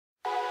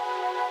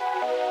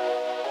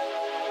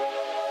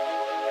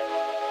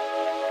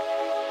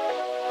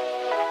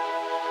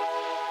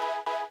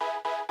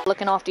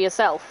looking after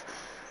yourself.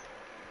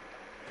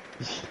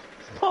 It's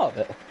part of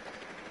it.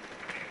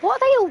 What are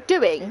they all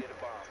doing?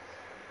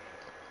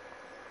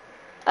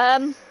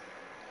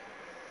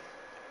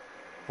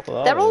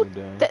 They're all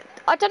doing?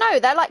 I don't know,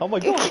 they're like... Oh my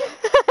god!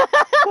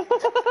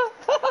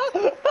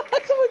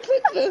 Someone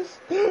clipped this!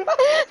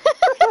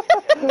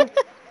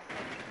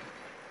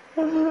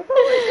 Oh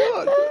my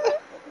god!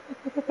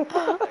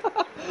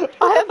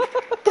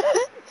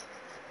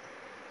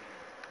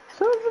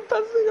 That's the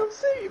best thing I've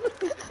seen!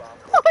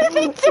 What are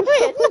they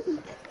doing?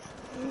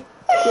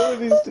 Someone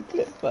needs to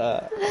clip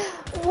that.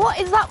 What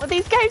is that with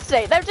these games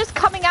today? They're just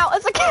coming out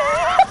as a...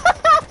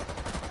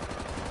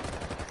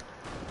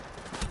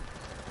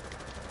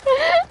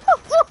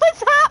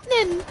 What's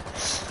happening?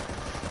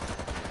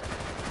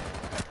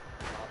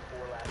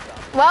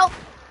 Well,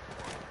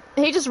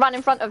 he just ran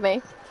in front of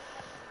me.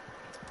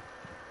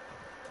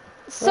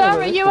 Sir,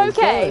 are you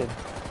okay?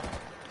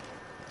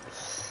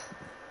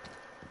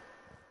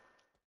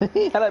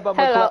 Hello, Bob.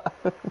 Hello.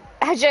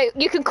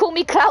 You can call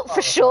me Clout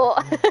for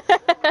short.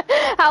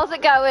 How's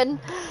it going?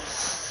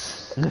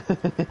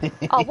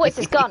 Oh, what's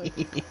this gun?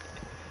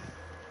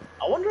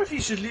 I wonder if he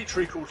should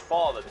literally call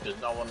father because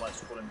no one likes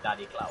to call him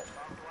Daddy Clout.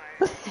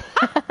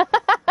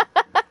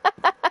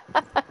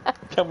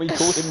 Can we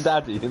call him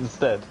Daddy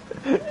instead?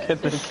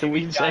 Can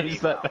we change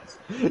that?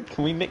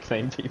 Can we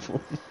nickname people?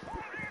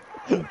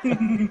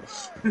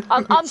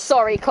 I'm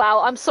sorry,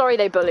 Clout. I'm sorry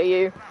they bully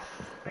you.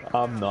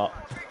 I'm not.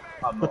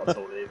 I'm not at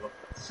all either.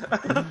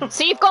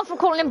 So you've gone from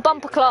calling him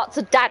Bumper Clot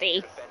to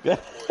Daddy,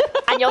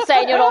 and you're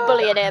saying you're not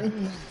bullying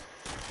him.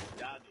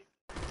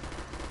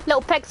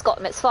 Little Peg's got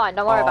him. It's fine.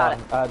 Don't worry about it.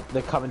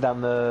 They're coming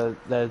down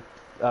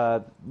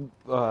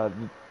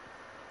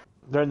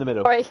they're in the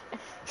middle.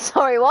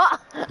 Sorry, what?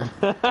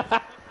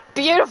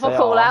 Beautiful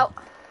call out.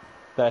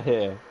 They're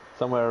here,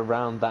 somewhere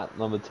around that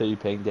number 2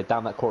 ping. They're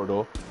down that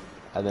corridor,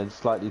 and then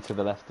slightly to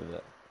the left of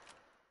it.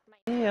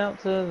 Me out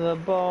to the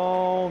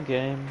ball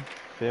game.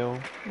 Fill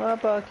my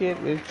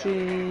bucket with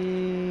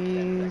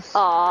cheese.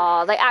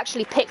 Ah, they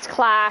actually picked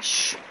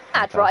Clash.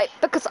 Ad, right?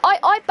 Because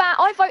I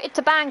voted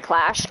to ban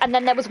Clash, and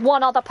then there was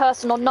one other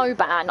person on no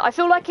ban. I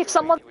feel like if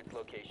someone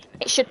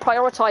it should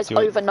prioritise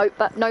over no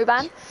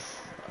ban.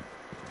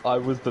 I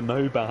was the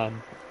no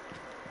ban.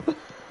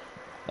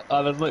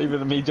 That's not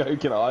even me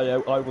joking. I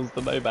was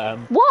the no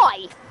ban.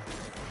 Why?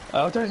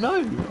 I don't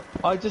know.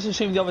 I just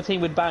assumed the other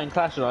team would ban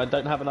Clash, and I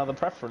don't have another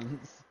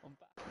preference.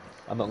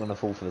 I'm not going to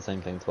fall for the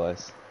same thing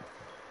twice.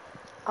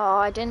 Oh,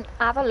 I didn't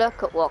have a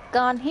look at what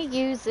gun he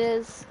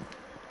uses.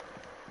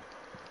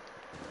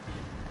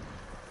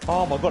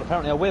 Oh my god,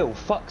 apparently I will.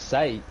 Fuck's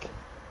sake.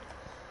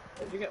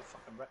 Did you get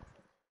fucking wrecked?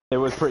 It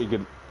was pretty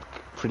good.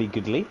 Pretty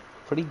goodly.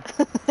 Pretty...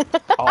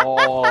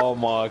 Oh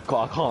my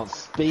god, I can't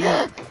speak.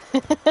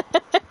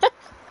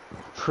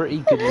 Pretty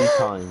goodly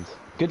timed.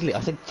 Goodly,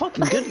 I said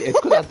fucking goodly. It's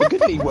because that's the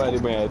goodly word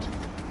in weird.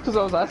 Because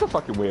I was like, that's a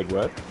fucking weird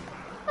word.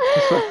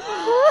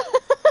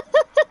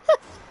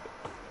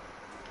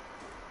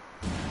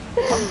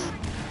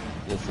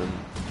 Listen.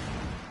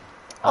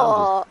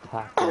 I'm just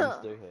packing to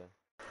do here.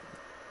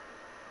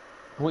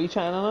 What are you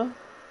chatting on?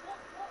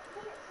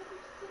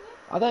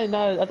 I don't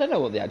know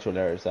what the actual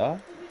lyrics are.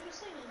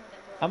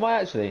 Am I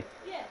actually?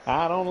 Yes.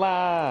 I don't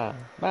lie.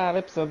 My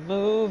lips are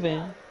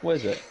moving. What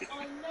is it?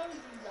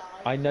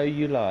 I know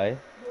you lie. Your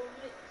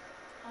lips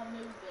are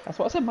moving. That's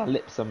what I said, my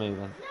lips are moving.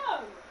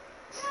 No!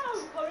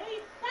 No,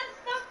 Corey!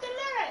 That's not the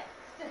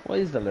lyrics! What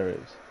is the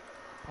lyrics?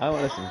 I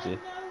won't listen to you.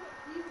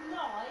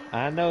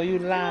 I know you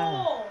lie. I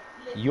know you lie.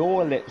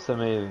 Your lips are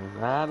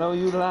moving. I know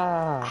you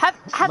lie.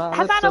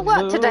 Has Anna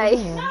worked today?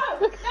 No!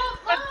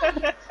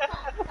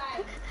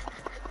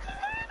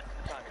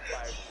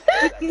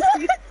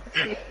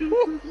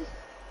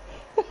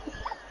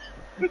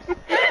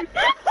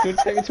 Do you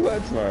take me to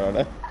work tomorrow,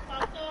 Anna?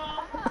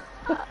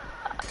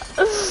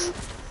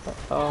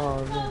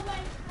 Oh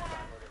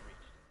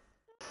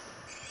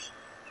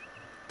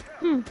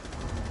no.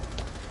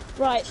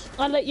 Right,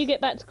 I'll let you get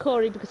back to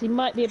Corey because he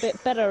might be a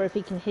bit better if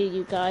he can hear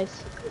you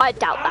guys. I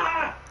doubt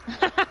that.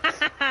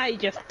 He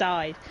just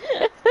died.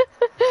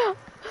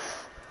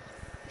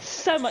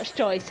 So much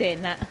joy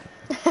seeing that.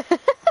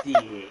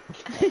 Dick.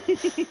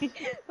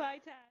 Bye,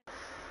 Tad.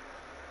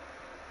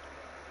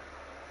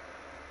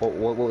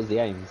 What was the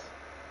aims?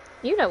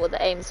 You know what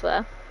the aims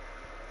were.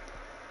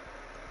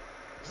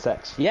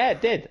 Sex. Yeah,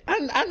 it did.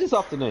 And this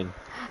afternoon.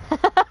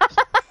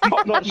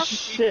 Oh, not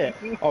shit.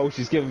 Oh,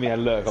 she's giving me a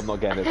look. I'm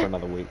not getting it for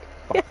another week.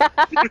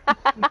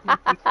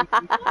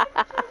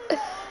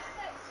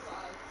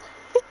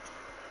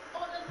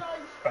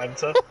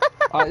 Banter.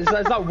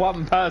 It's not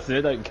one person.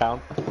 It don't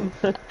count.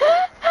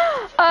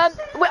 I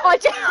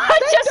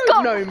just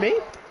got know me.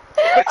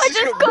 I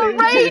just got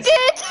raided.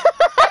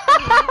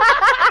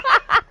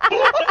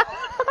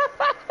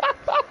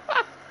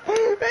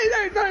 They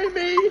don't know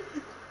me.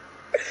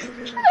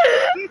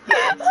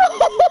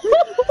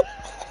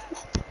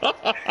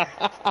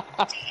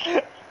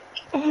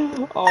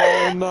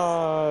 Oh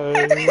no.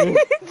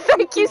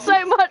 Thank you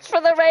so much for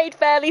the raid,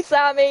 Fairly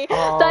Sammy.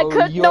 Oh, that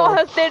could not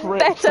have been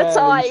better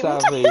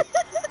timed.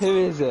 Who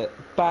is it?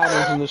 Ban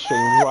him from the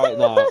stream right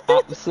now.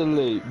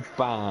 Absolute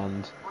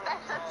banned.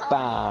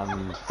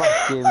 Banned.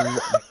 Fucking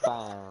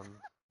banned.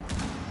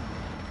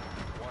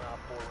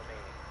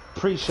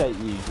 Appreciate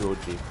you,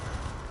 Georgie.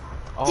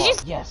 Oh,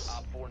 yes.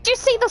 Did you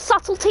see the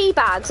subtle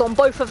teabags on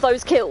both of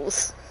those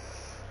kills?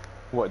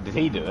 What, did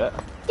he do it?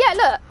 Yeah,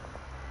 look.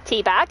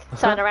 Teabag,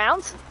 turn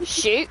around,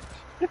 shoot,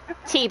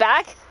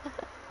 teabag.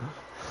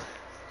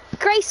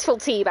 Graceful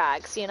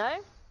teabags, you know?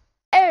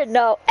 Oh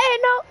no, oh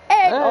no,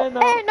 oh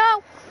no, oh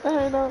no,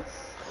 oh no.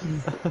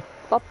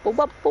 Wubba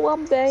wubba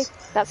wumby.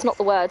 That's not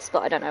the words,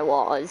 but I don't know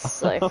what it is,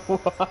 so.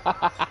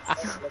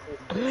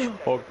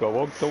 Walk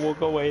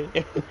away.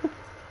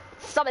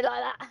 Something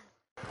like that.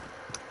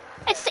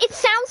 It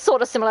sounds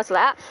sort of similar to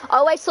that. I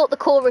always thought the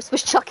chorus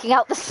was chucking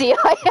out the CIA.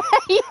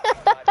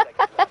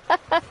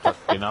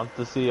 Chucking out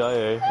the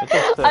CIA.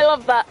 I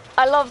love that.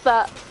 I love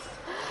that.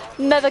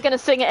 Never gonna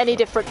sing it any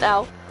different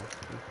now.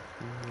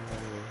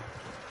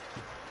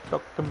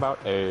 Talking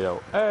about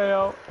Ayo,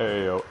 Ayo,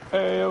 Ayo,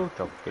 Ayo,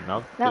 talking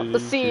out the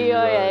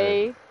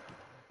CIA.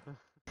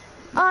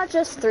 I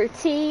just threw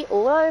tea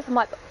all over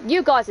my...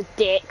 You guys are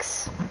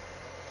dicks.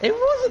 It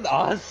wasn't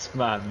us,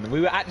 man. We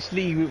were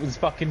actually, it was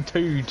fucking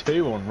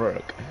 2-2 on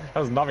Rook.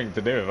 That was nothing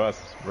to do with us,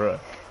 Rook.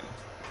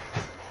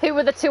 Who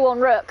were the two on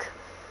Rook?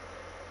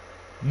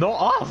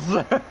 Not us!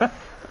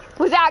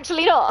 Was it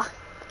actually not?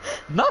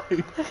 No!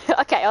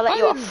 Okay, I'll let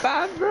you off.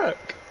 I didn't ban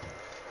Rook.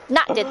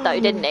 Nat did though,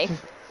 didn't he?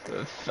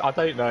 I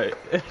don't know.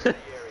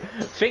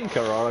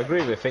 Finker, I'll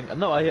agree with Finker.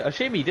 No, I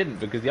assume he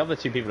didn't because the other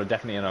two people are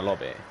definitely in a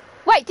lobby.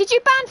 Wait, did you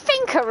ban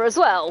Finker as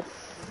well?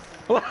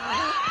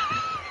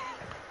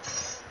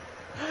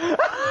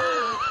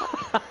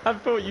 I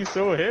thought you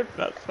saw him.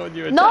 That's what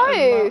you were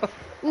No!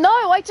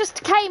 No, I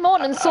just came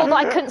on and saw that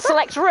I couldn't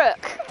select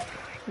Rook.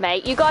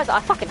 Mate, you guys,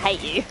 I fucking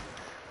hate you.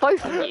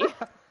 Both of you.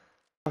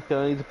 Okay,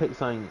 I need to pick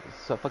something.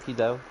 So fuck you,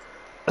 Dale.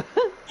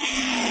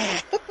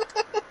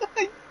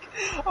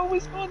 I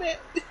was on it.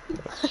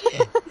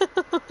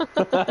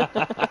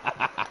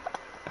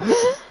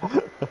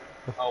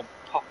 I'll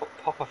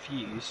pop a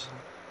fuse.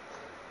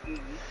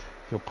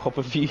 You'll pop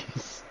a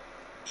fuse.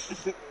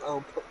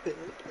 I'll pop it.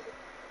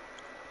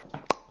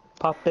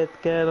 Pop it,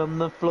 get on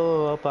the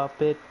floor,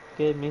 pop it,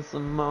 give me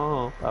some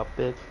more, pop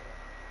it.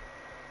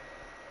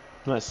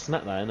 Nice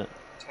snap that, innit?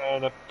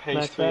 Turn up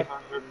page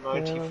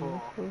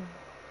 394.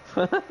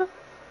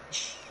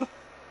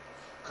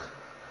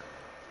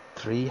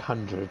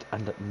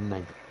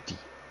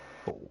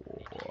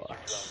 394.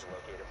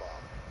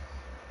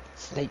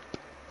 Snape,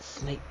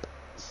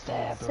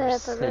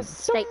 Severus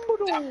Snape.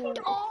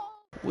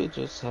 We're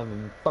just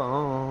having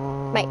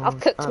fun. Mate, I've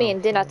cooked me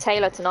and dinner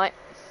Taylor tonight.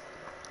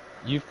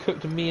 You've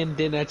cooked me and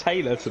dinner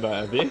Taylor tonight,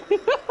 have you?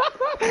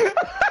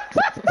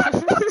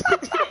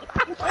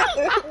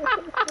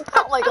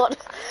 Oh my god.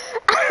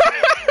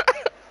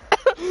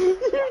 You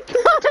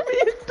cooked me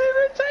and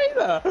dinner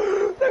Taylor!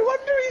 No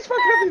wonder he's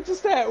fucking having to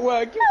stay at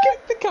work. You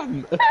cooked the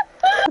cunt!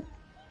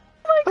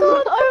 Oh my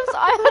god,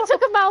 I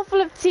took a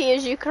mouthful of tea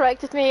as you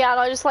corrected me and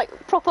I just like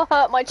proper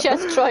hurt my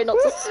chest trying not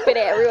to spit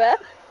it everywhere.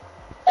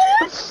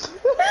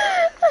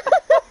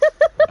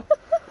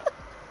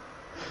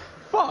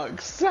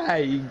 Fuck's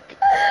sake!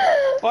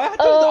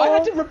 I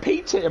had to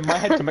repeat it in my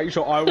head to make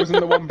sure I wasn't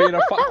the one being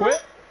a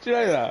fuckwit. Do you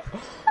know that?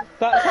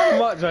 That's how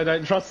much I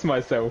don't trust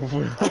myself.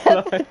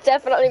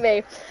 Definitely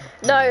me.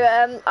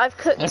 No, I've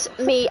cooked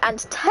me and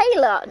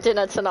Taylor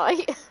dinner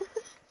tonight.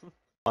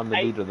 I'm the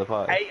leader of the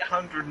party.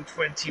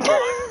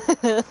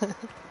 821.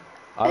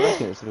 I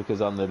reckon it's because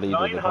I'm the leader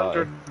of the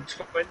party.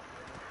 920.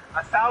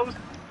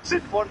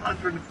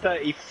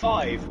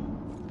 1,135.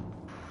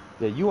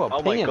 Yeah, you are Oh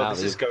my pinging god, out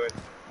this is going.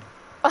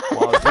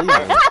 while I was leaving.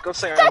 I've got to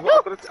say, I've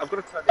got to turn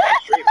this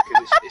stream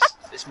because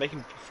it's making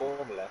me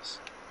perform less.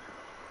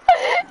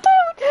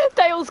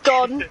 Dale's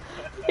gone.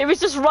 He was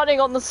just running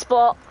on the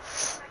spot.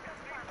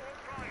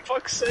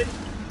 Fuck's sake.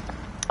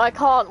 I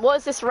can't. What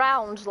is this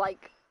round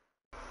like?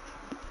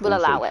 We'll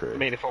allow it. I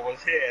mean, if I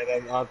was here,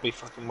 then I'd be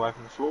fucking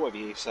wiping the floor with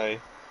you, so...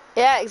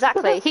 Yeah,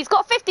 exactly. He's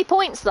got 50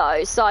 points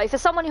though, so for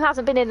someone who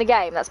hasn't been in the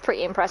game, that's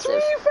pretty impressive. To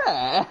be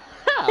fair,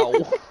 how?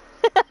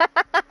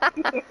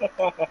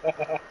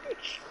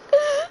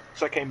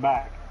 So I came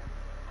back.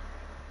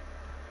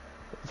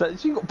 So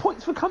you got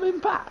points for coming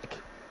back?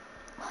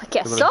 I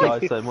guess I'm so. gonna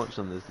die so much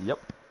on this. Yep.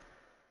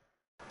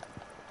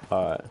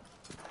 Alright.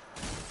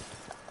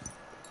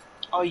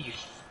 Oh, you...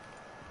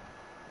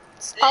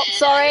 Oh,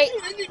 sorry.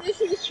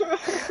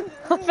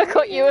 I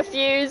forgot you were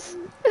fuse.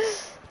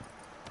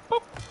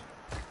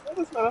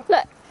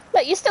 Look,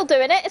 you're still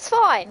doing it. It's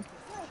fine.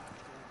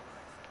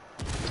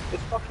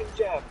 It's fucking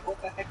jammed.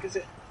 What the heck is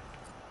it?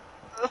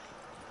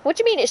 What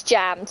do you mean it's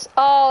jammed?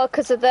 Oh,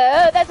 because of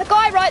the... there's a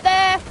guy right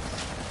there.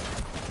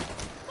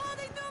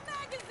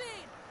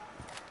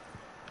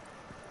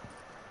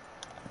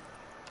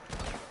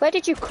 Where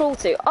did you crawl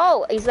to?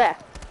 Oh, he's there.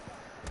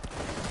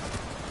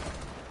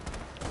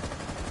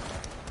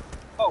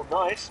 Oh,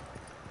 nice.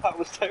 That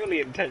was totally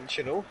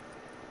intentional.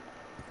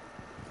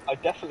 I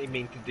definitely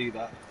mean to do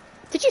that.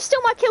 Did you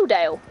steal my kill,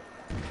 Dale?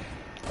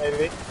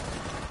 Maybe.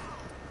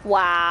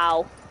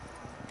 Wow.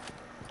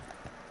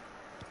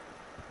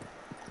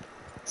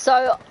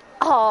 So,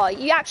 oh,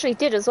 you actually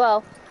did as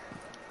well.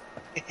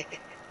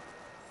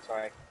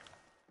 Sorry.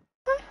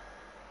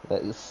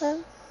 That's...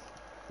 Um,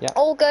 Yeah.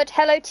 All good.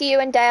 Hello to you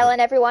and Dale and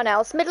everyone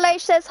else. Middle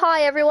Age says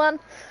hi, everyone.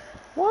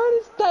 Why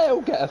does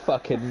Dale get a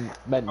fucking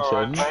mention?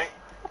 Alright, mate.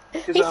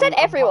 He said I'm part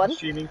everyone. of the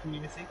streaming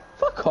community.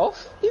 Fuck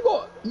off! He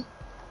got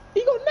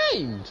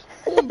named.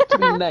 I want to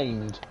be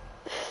named.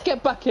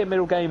 Get back here,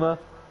 middle gamer.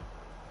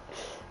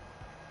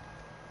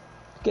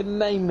 Get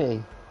name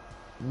me.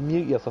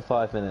 Mute you for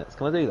 5 minutes.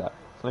 Can I do that?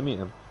 Can I mute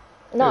him?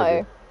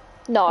 No.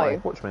 No. Why?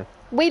 Watch me.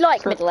 We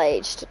like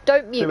middle-aged.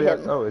 Don't mute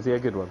him. Oh, is he a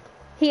good one?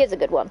 He is a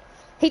good one.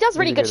 He does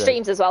really good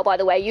streams as well, by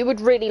the way. You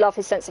would really love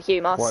his sense of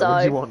humour, Why so...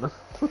 would you want them?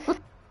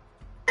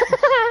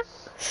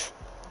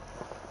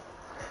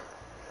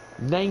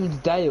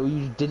 Named Dale,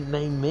 you didn't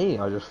name me.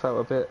 I just felt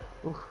a bit...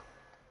 Oof.